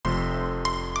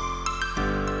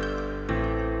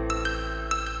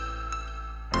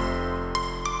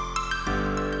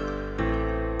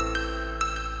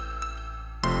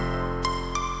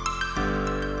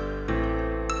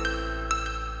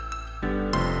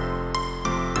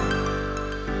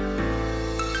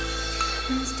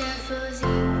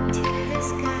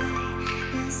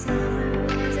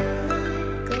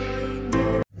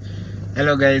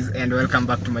Hello guys, and welcome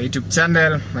back to my YouTube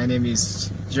channel. My name is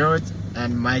George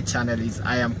and my channel is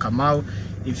I Am Kamau.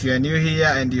 If you are new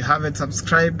here and you haven't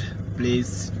subscribed,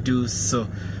 please do so.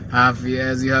 As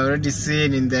you have already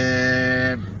seen in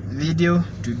the video,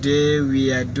 today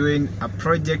we are doing a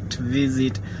project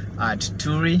visit at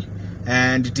Turi,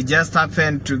 and it just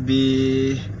happened to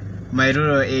be my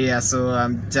rural area, so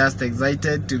I'm just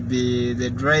excited to be the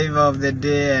driver of the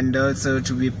day and also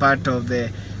to be part of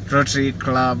the Rotary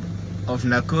Club of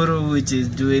Nakuru, which is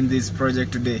doing this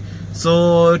project today.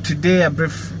 So today, a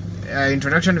brief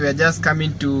introduction. We are just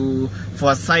coming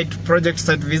for a project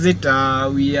site visit.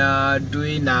 We are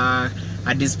doing a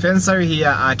dispensary here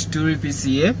at Turi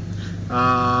PCA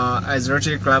as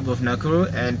Rotary Club of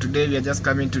Nakuru, and today we are just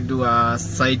coming to do a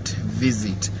site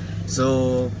visit.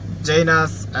 So join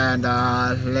us and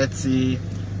let's see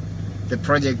the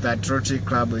project that Rotary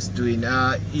Club is doing.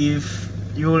 If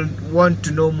you want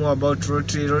to know more about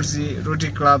Rotary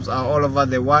clubs are all over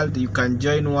the world. You can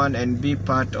join one and be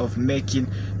part of making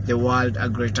the world a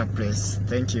greater place.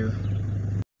 Thank you.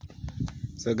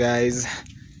 So guys,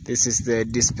 this is the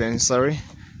dispensary.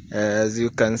 As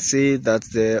you can see, that's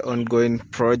the ongoing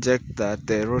project that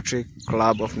the Rotary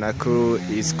Club of Nakuru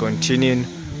is continuing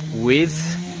with,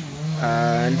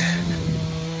 and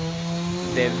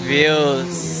the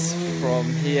views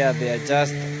from here, they are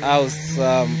just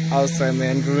awesome.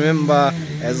 And remember,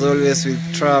 as always with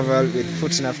travel with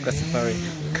Foot in Africa Safari,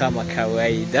 kama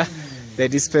kawaida, the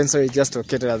dispensary is just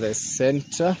located at the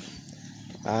center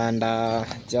and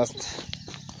just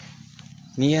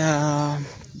near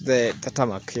the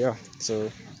tarmac here.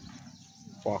 So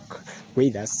walk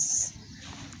with us.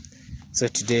 So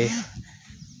today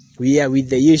we are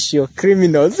with the usual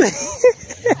criminals.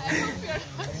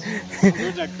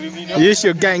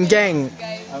 Usual gang.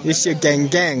 Usual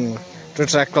gang.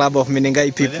 Rotary Club of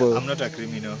Menengai people. I'm not a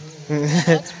criminal.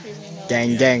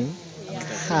 Gang.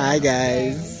 Hi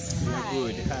guys. You're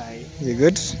good. Hi. You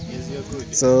good? Yes, you're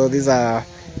good. So these are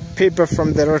people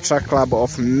from the Rotary Club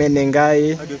of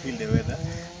Menengai. How do you feel the weather?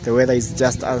 The weather is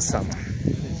just awesome.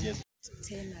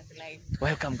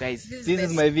 Welcome guys. This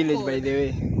is my village, by the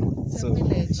way. So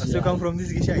you come from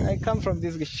this Gishagi? I come from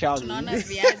this Gishagi.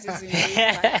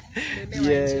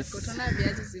 Yes.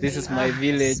 This is my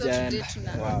village, and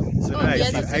wow. So now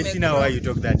I see now why you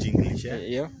talk that English.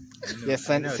 Yeah. Yes,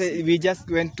 and we just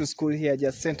went to school here,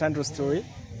 just St. Andrew's Story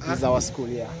is our school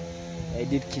here. I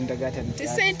did kindergarten. The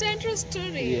St. Andrew's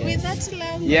Story, yes. With that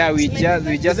language. Yeah, we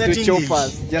just do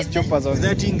choppers on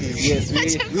that English. Yes,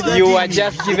 you were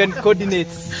just given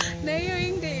coordinates. No, you're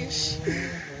English.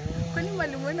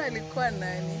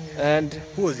 And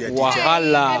who was your teacher?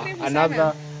 Wahala,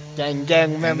 another gang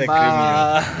member.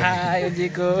 Another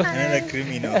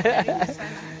criminal.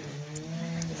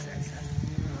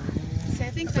 So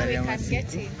I think that we can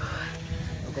get in.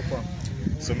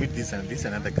 So meet this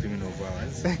another criminal of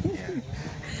ours. Yeah.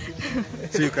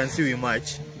 So you can see we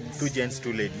match 2 gents,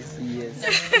 2 ladies. Yes.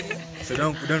 So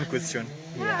don't question.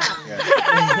 Yeah.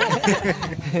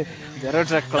 The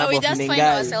Rotary Club we of just find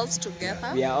Menengai. ourselves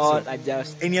together. We are all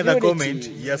adjust. Any other comment,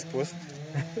 just post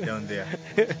down there.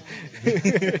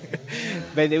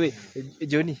 By the way,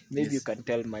 Johnny, maybe Yes. you can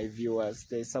tell my viewers,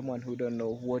 there's someone who don't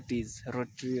know what is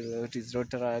Rotary, what is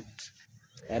Rotaract,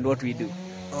 and what we do.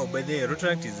 Oh, by the way,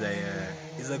 Rotaract is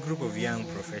a group of young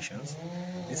professions.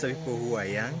 These are people who are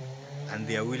young and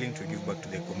they are willing to give back to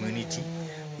the community.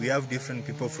 We have different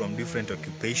people from different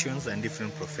occupations and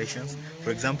different professions.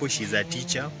 For example, she's a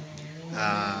teacher.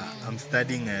 I'm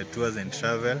studying tours and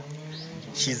travel.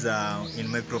 She's in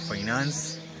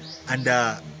microfinance, and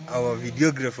our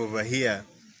videographer over here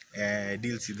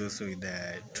deals with also with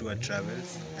tour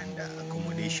travels and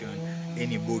accommodation,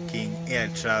 any booking, air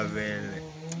travel,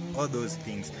 all those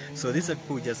things. So these are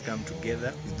people who just come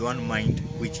together with one mind,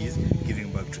 which is giving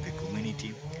back to the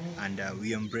community, and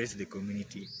we embrace the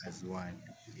community as one.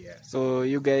 Yeah. So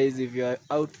you guys, if you are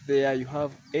out there, you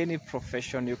have any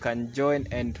profession, you can join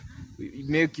and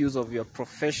make use of your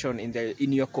profession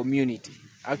in your community.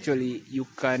 Actually, you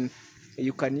can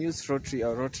use Rotary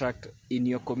or Rotaract in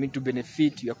your community to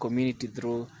benefit your community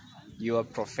through your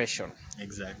profession.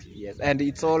 Exactly. Yes, and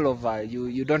it's all over.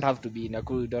 You don't have to be in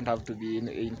Nakuru, you don't have to be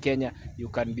in Kenya. You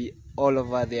can be all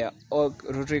over there. All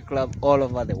Rotary Club all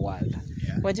over the world. Yeah.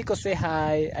 Wajiko, say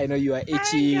hi. I know you are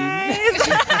itching.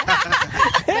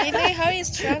 By the way, how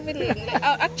is traveling?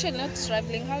 Oh, actually not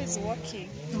traveling. How is walking?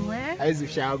 Where? How is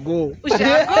Ushago?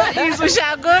 Is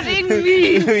Ushago ring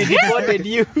me? We reported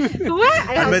you.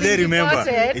 Where? But they remember,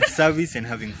 it's service and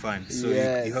having fun. So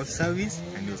Yes. you have service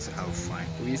and you also have fun.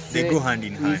 We They go hand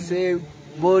in We hand. say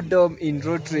boredom in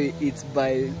Rotary, it's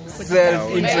by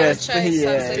self-interest. By our choice,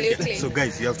 Yes. absolutely. So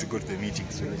guys, you have to go to the meeting.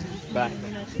 So Bye.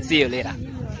 See you later.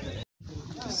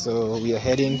 So we are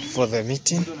heading for the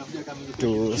meeting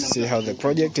to see how the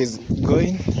project is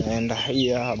going and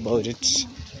hear about it.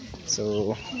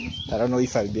 So I don't know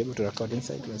if I'll be able to record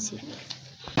inside. Let's see.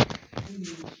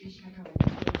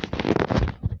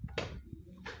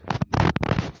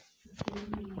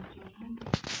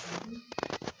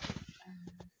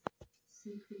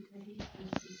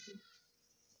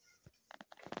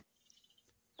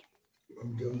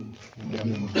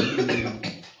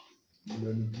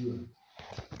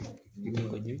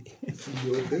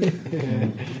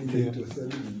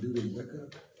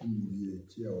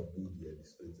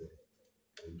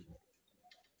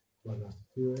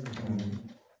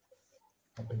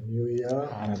 Happy New Year.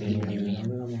 Happy New Year.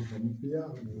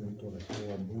 Mafanikio mtoa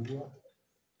wa Mbugua.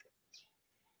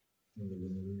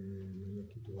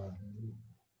 Mwenyekiti wa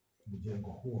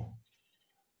mjengo huo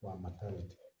wa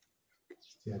maternity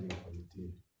steering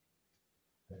committee.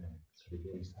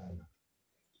 Karibuni sana.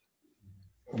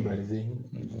 Habari zenu.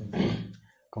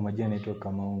 Kwa majina naitwa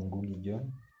Kamau Ngugi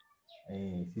John.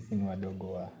 Sisi ni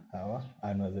wadogo wa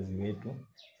hawa, ni wazazi wetu.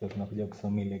 So tunakuja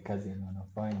kusoma ile kazi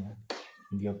wanafanya.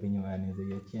 Ndio penye wanaweza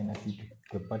iachia na sisi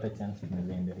tukipata chance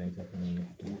tunaweza endeleza kwenye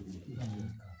kitu.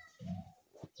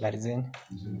 Habari zenu.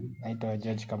 Naitwa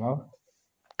George Kamau.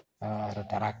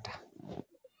 Rotary.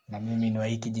 Na mimi ni wa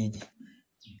hiki kijiji.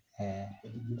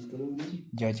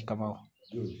 George Kamau.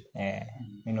 Mimi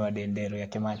ni wa Dendero ya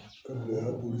Kimani.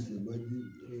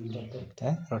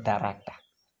 Rotary.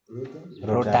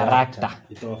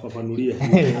 Itawafafanulia.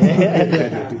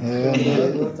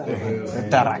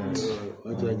 Rotary.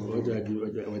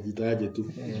 Wajitaje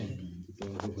tu.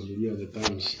 Itawafafanulia the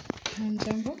terms.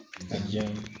 Jambo.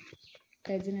 Jambo.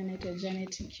 Kwa jina naitwa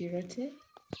Janet Kirote.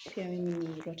 Pia mimi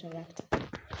ni Rotary.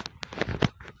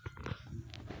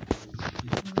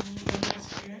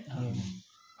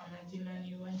 Jina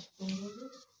ni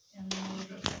Wanchikunguru, ni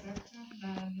Rotary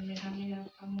na nimehamia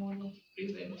Kamulu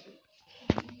recently.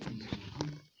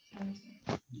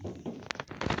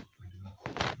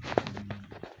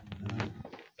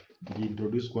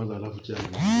 Introduce kwanza alafu chama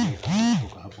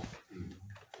kutoka hapo.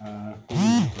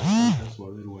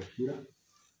 Kwa Washira.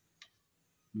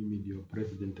 Mimi ndio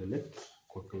president elect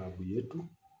kwa klabu yetu.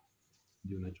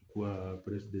 Ndio nachukua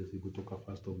presidency kutoka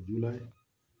 1st of July.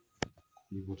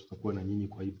 Hivyo tutakuwa na nyinyi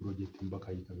kwa hii project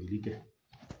mpaka ikamilike.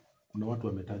 Kuna watu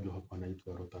wametajwa hapa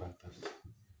wanaitwa Rotary.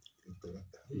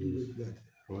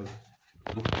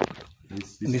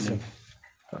 Listen.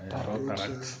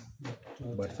 Rotary.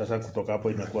 But sasa kutoka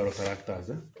hapo inakuwa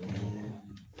Rotary.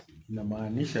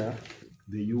 Inamaanisha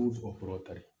the youth of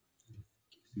Rotary.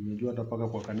 Nimejua hata paka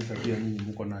kwa kanisa pia nyinyi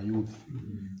mko na youth.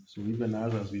 So even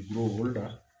as we grow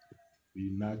older, we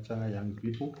nurture young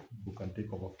people who can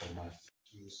take over from us.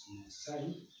 I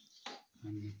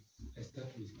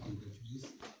start with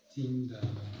congratulating the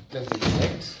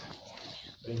president-elect.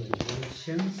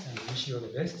 Congratulations and wish you all the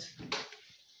best.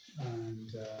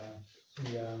 And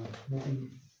we are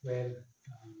moving well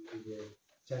with the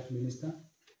church minister.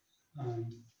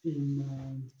 And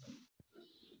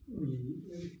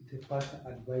the pastor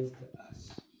advised us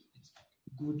it's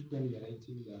good when we are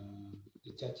writing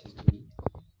the church history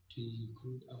to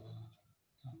include our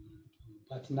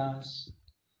partners,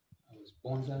 our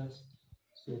sponsors,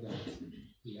 so that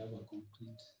we have a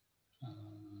complete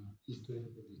history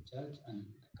of the church and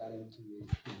the current way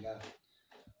we are.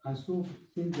 And so,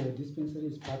 since the dispensary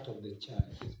is part of the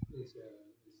church, it's a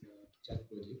church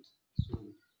project, so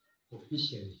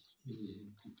officially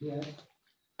we prepared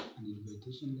an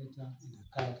invitation letter and a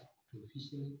card to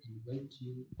officially invite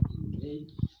you in May.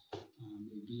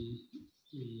 Maybe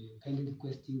kindly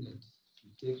requesting that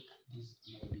you take this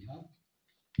on our behalf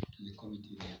to the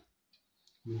committee there.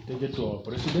 We'll take it to our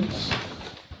president,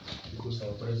 because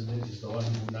our president is the one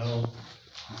who now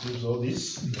receives all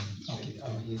this. Okay,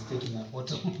 he's taking a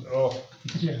photo. Oh,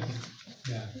 yeah.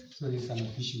 So this is an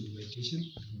official invitation,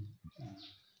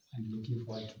 and looking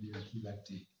forward to be with you that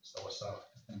day. so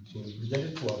we present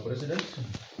it to our president.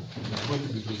 It's going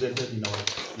to be presented in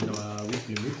our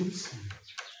weekly meetings.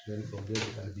 Then from there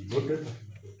it can be voted.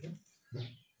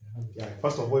 Yeah,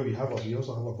 first of all, we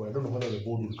also have a board. I don't know whether the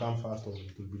board will come first or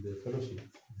it will be the fellowship,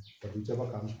 but whichever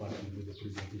comes first will be the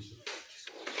presentation.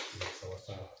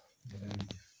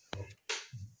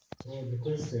 So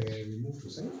because we move to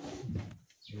site,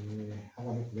 have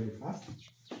a look very fast.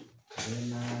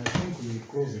 Then I think we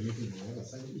close the meeting on the other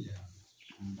side.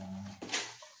 And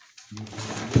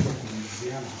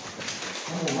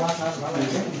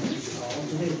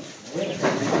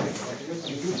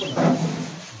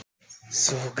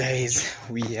So guys,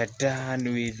 we are done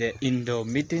with the indoor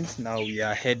meetings. Now we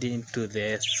are heading to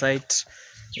the site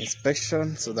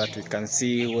inspection so that we can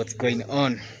see what's going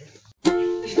on.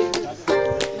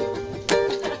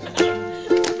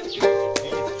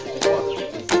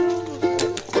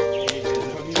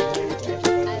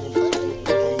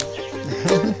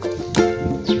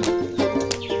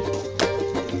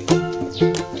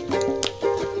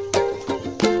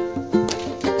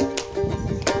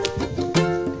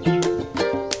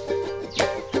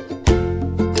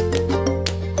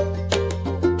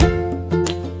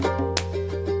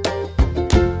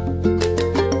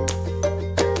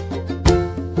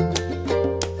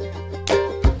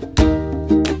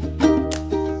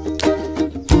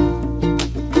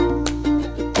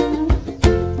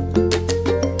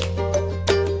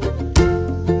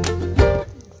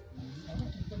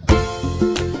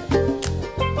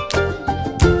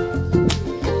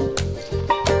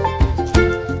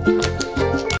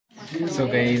 So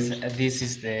guys, this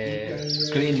is the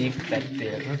clinic that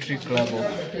the Rotary Club of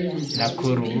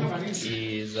Nakuru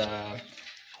is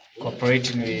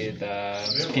cooperating with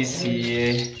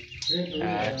PCA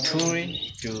Rotary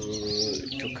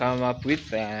to come up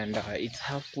with, and it's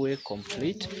halfway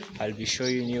complete. I'll be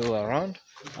showing you around,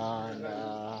 and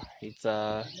it's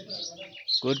a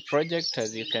good project,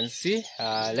 as you can see.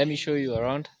 Let me show you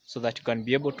around so that you can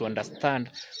be able to understand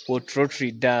what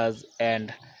Rotary does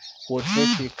and what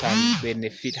Rotary can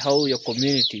benefit, how your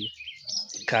community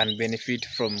can benefit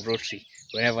from Rotary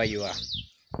wherever you are.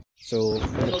 So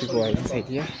the people are inside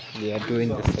here, they are doing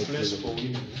the site visit.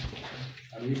 And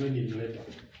even in later.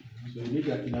 So you need,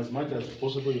 in as much as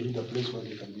possible, you need a place where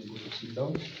they can be able to sit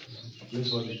down, a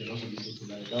place where they can also be able to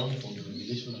lie down for the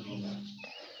examination and all that.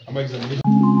 I'm examining.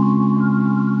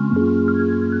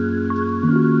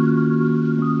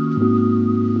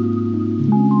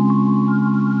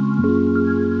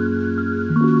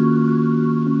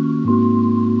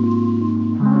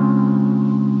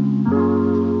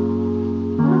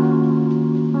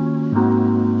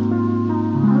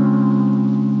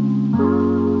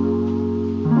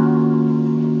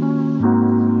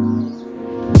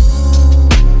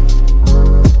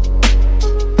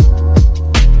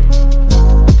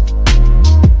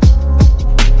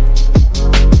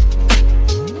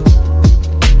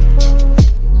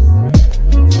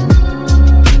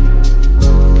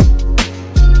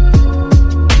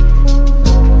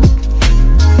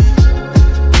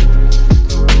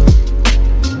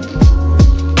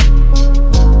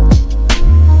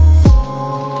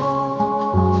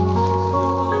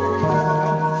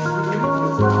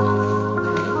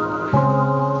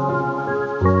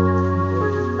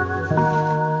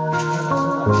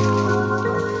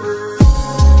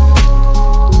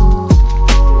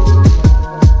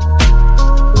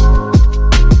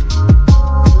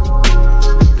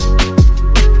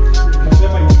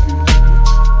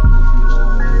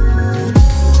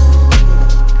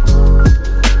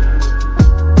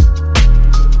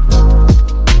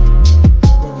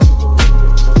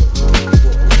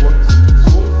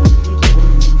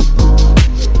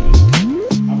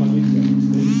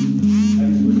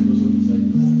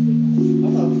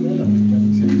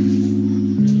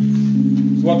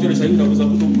 Actually, sasa hivi unaweza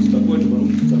kutoa muziki kwa ni bado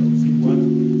mtu atakusikia one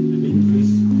the main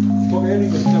face. Kwa gani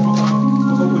kwa kitabu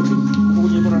kwa wote. Kwa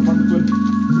kwenye bora mpaka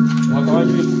 20.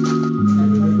 Wakawaje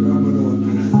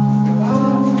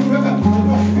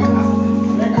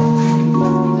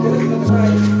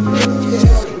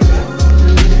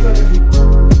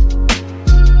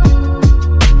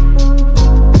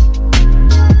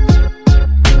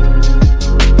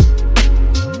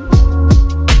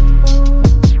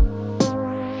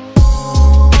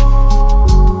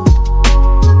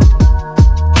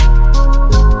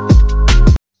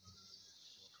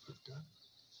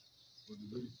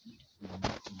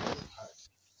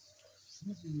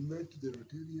Since we met the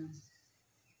Rotarians,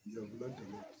 we have learned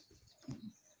a lot.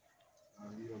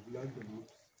 We have learned a lot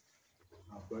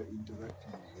by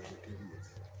interacting with the Rotarians.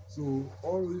 So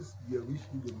always we are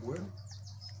wishing them well,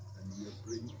 and we are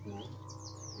praying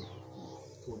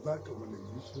for that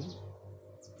organization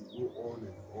to go on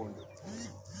and on.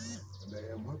 And I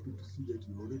am happy to see that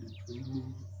you're already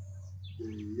training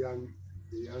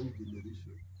the young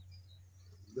generation.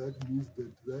 That means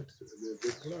that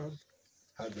the club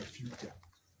has a future.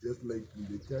 Just like in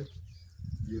the church,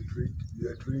 we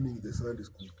are training the Sunday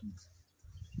school kids.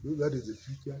 So that is the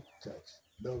future church.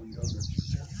 Now we have the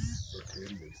future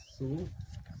Rotarians. So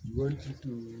we want you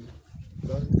to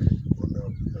thank on our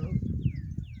behalf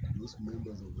those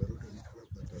members of the Rotary Club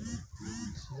that are not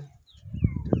present here.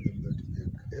 Tell them that we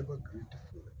are ever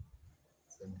grateful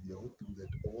and we are hoping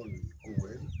that all will go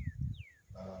well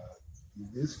in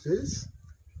this phase,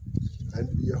 and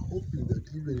we are hoping that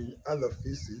even in other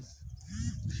phases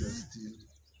we shall still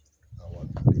work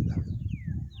together.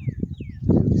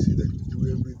 We see that we do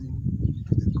everything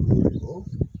to the glory of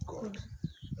God.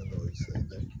 Otherwise, I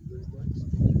thank you very much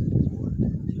for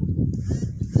attending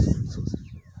this resource.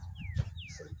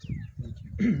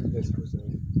 Let's go to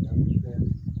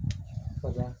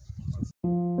Father.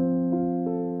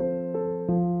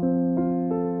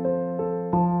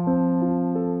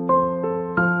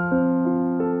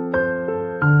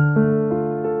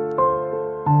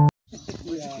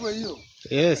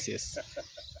 Yes, yes.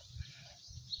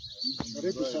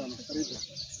 Karibu sana, karibu.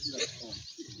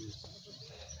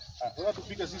 Tunataka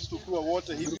tupika sisi tukiwa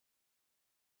wote hivi.